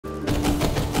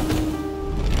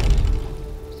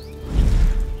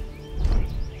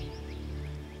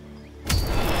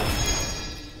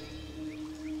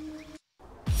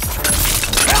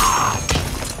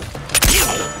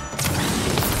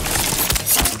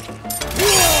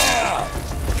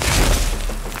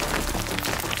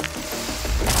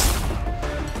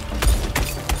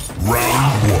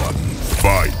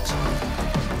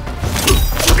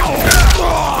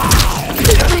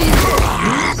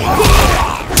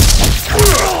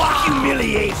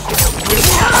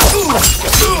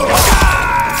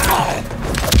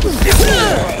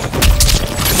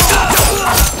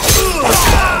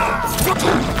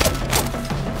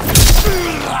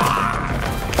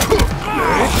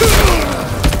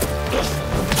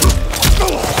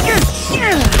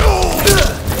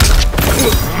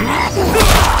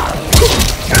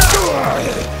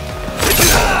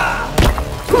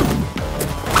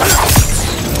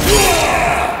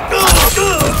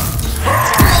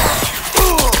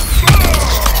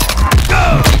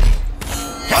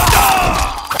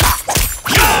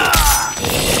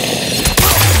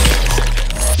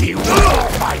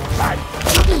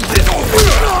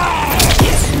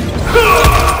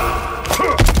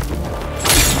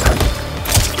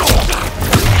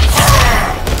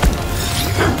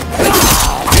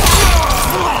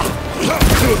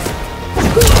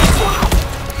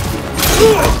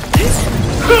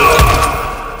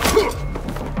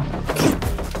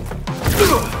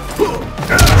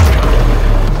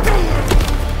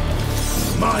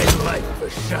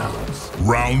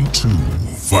Round 2,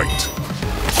 fight.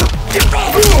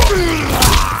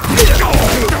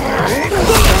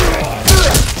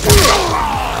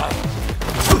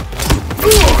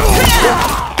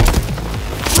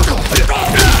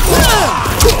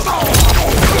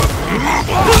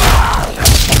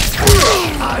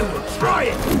 I will try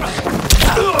it.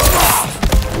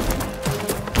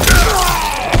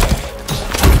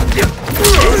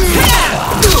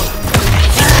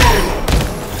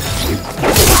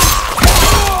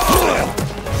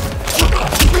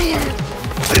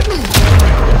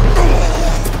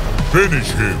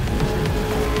 Finish him.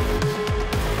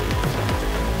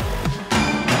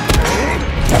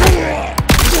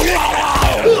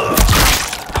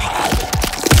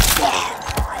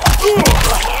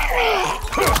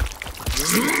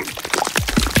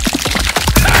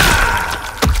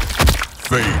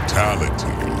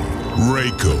 Fatality.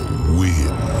 Reiko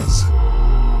wins.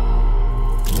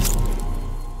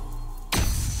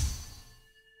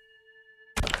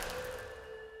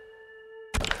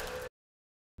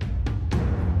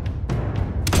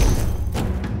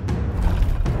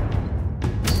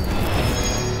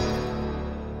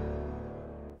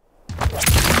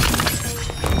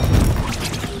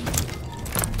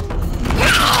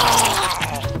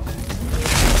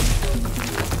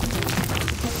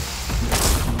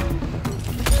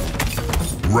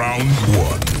 Round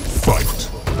 1, fight.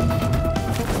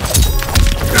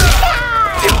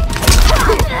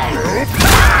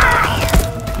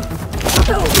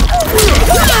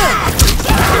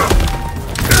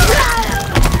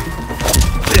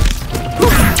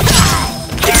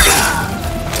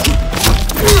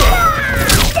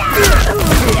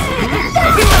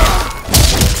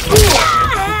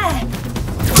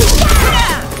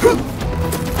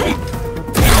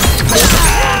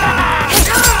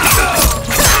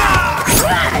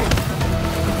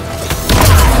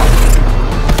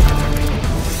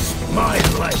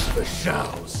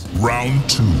 Round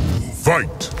 2,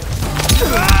 fight!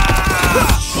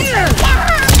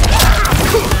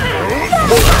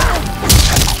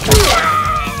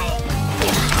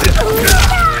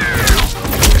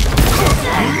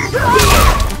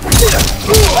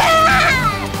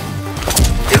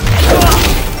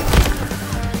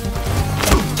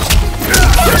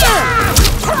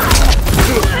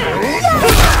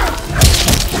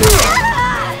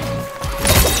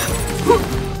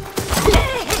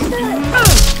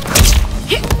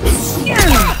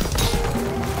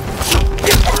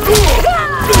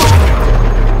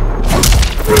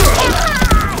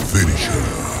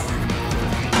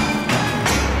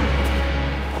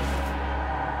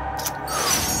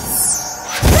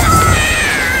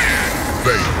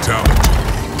 Fatality.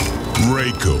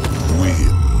 Reiko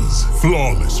wins.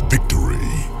 Flawless victory.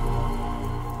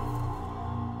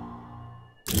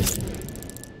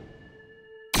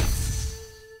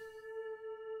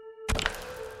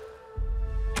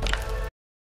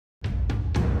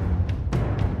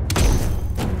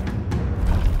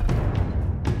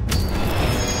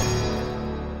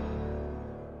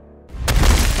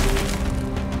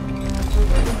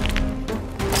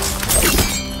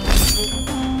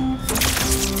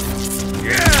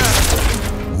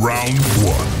 Round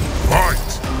 1, fight!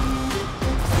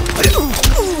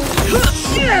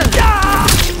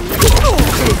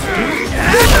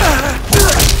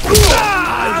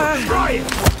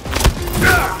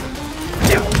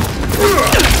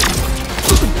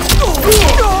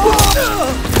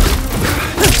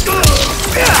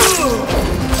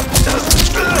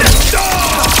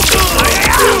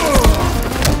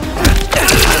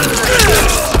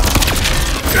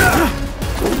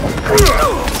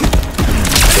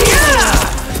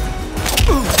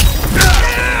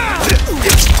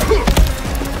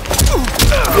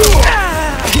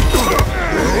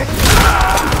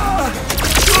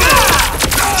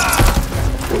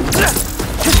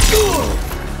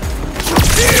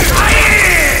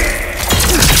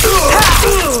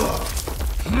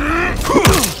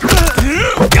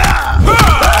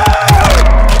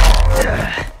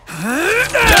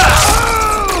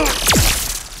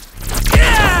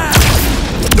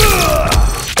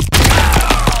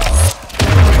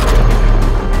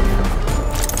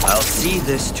 See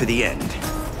this to the end.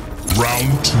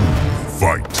 Round 2,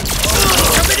 fight.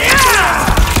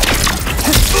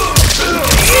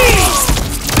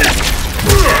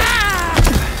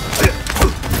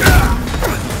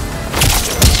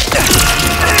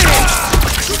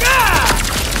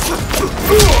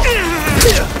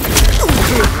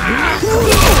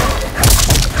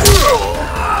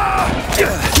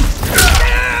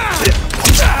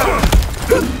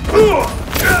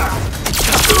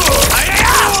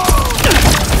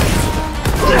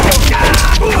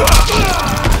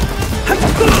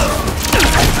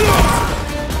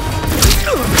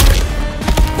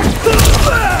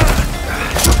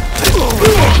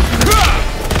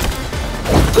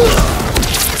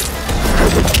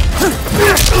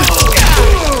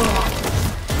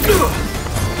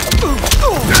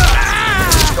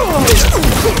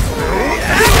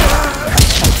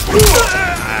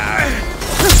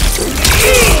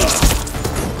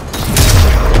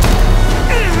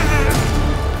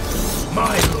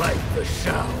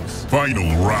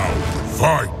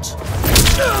 Fight!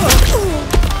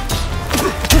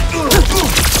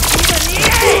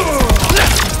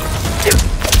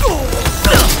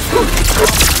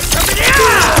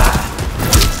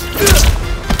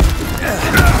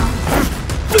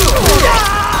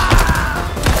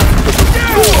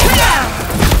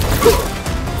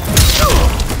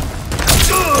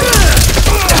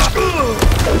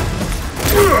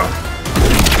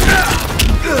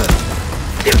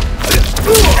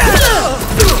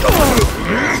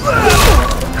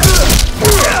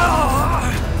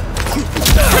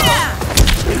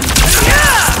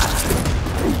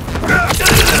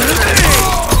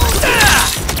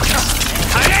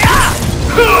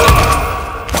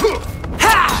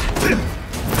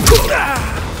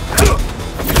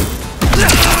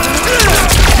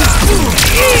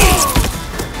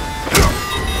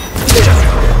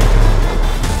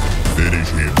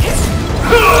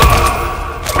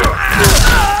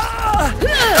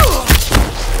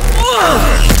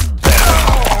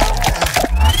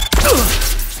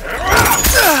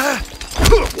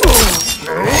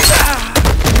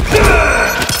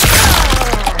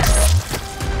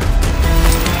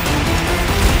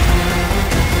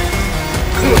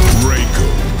 Reiko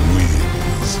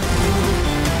wins.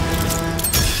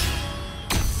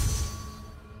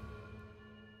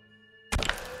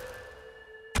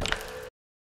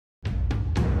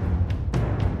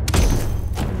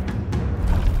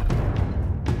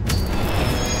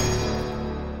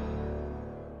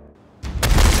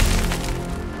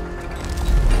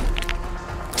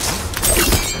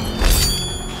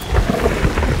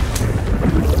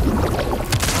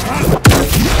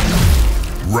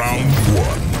 Round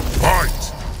one, fight!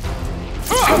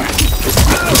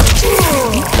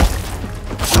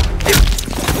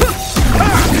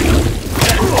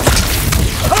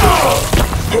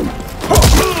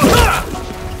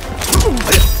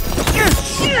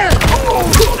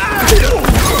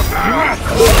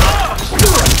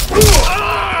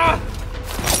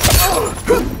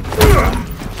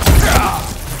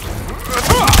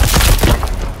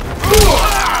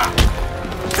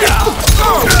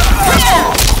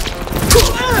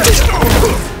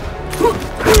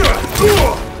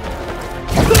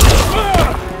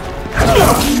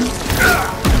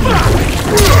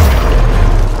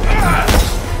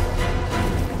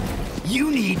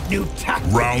 You need new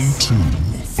tactics. Round two,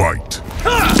 fight!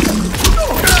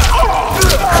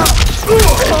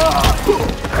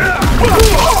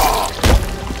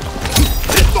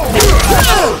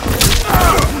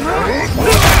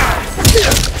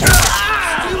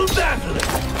 Still battling.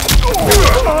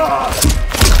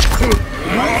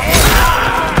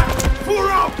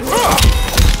 For out.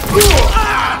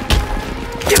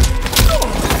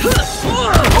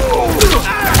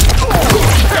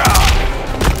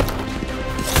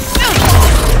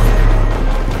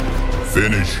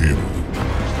 Finish him.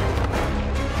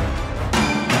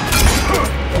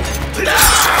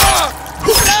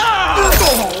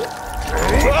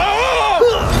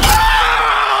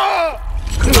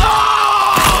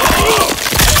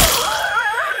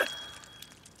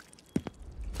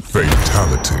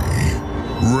 Fatality.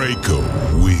 Reiko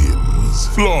wins.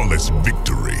 Flawless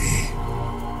victory.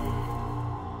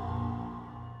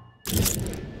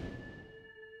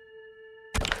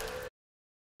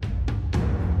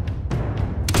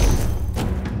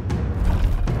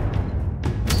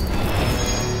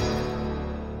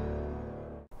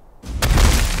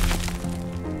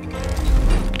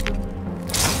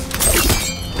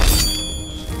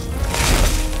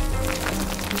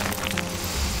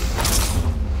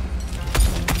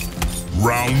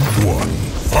 Round one,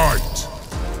 fight!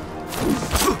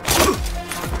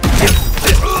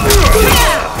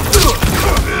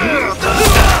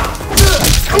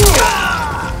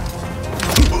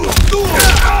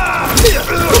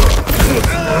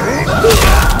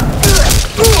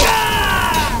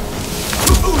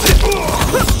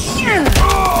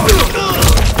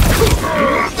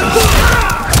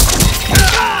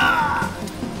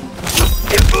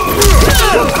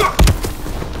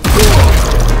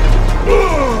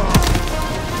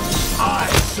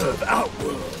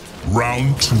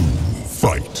 Round two,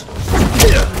 fight!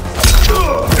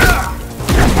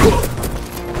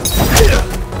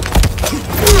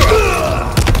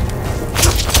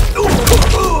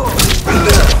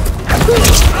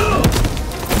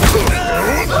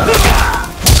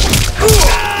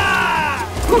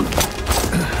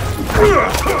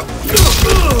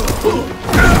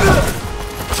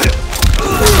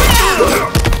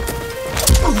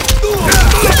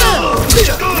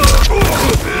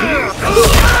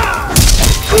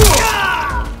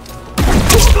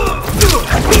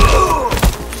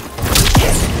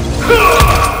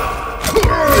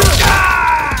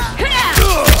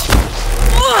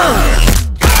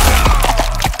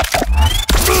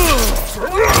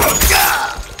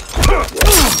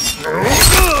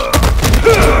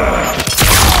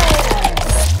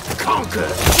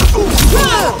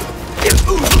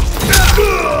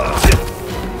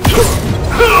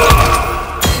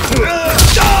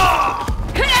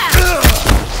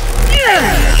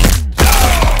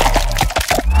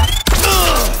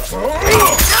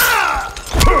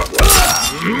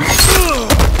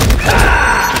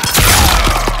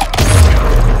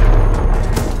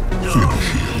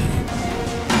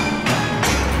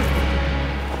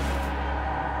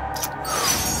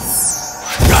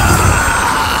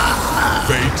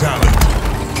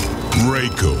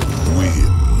 Reiko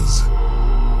wins.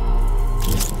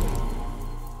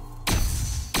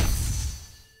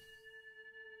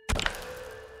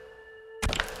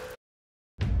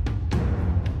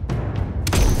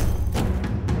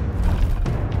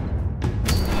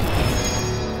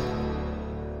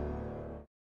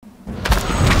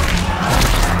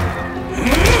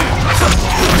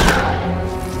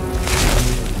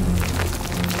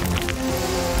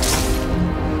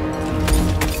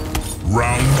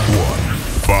 Round one,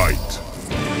 fight.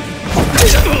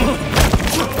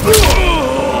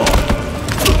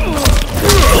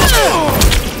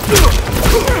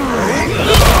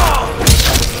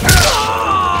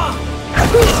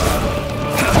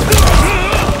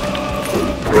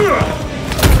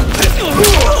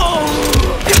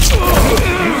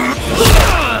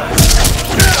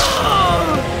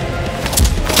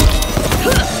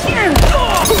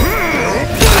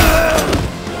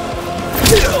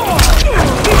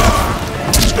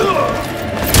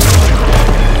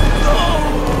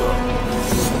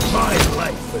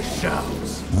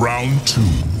 Round two,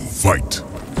 fight.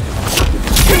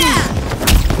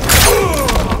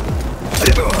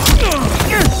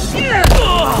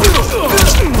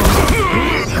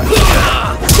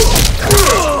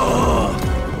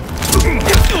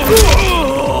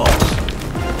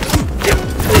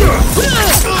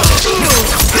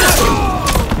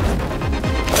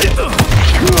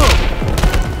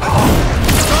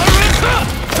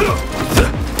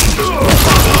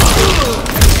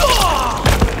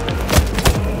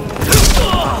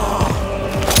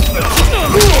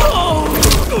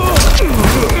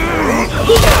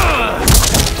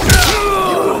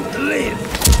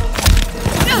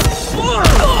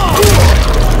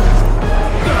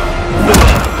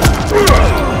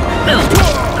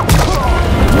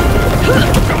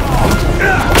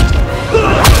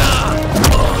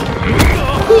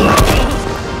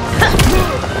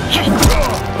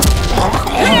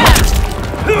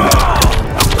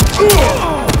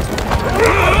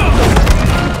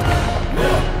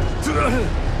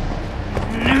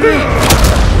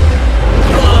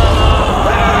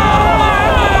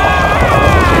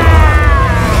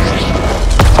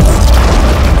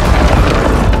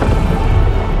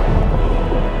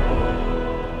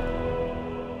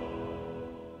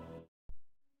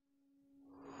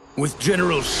 With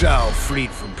General Shao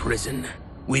freed from prison,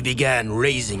 we began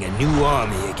raising a new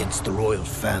army against the royal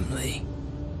family.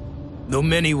 Though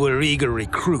many were eager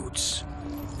recruits,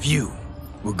 few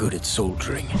were good at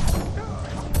soldiering.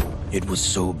 It was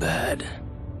so bad,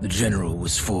 the general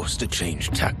was forced to change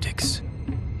tactics.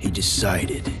 He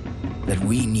decided that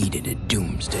we needed a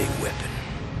doomsday weapon.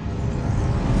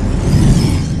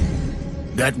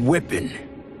 That weapon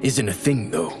isn't a thing,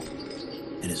 though.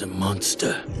 It is a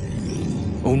monster.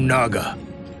 Onaga,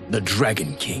 the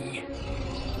Dragon King.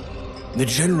 The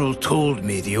general told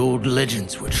me the old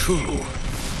legends were true,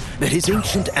 that his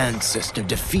ancient ancestor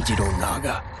defeated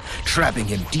Onaga, trapping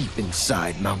him deep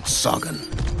inside Mount Sagan.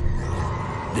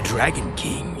 The Dragon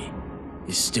King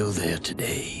is still there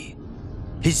today,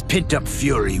 his pent-up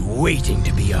fury waiting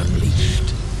to be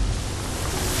unleashed.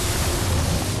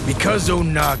 Because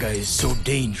Onaga is so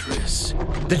dangerous,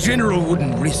 the general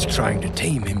wouldn't risk trying to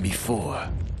tame him before.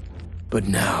 But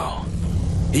now,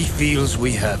 he feels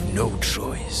we have no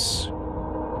choice.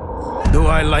 Though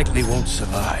I likely won't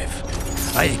survive,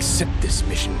 I accept this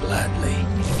mission gladly.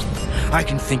 I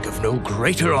can think of no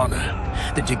greater honor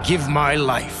than to give my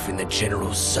life in the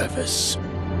general's service.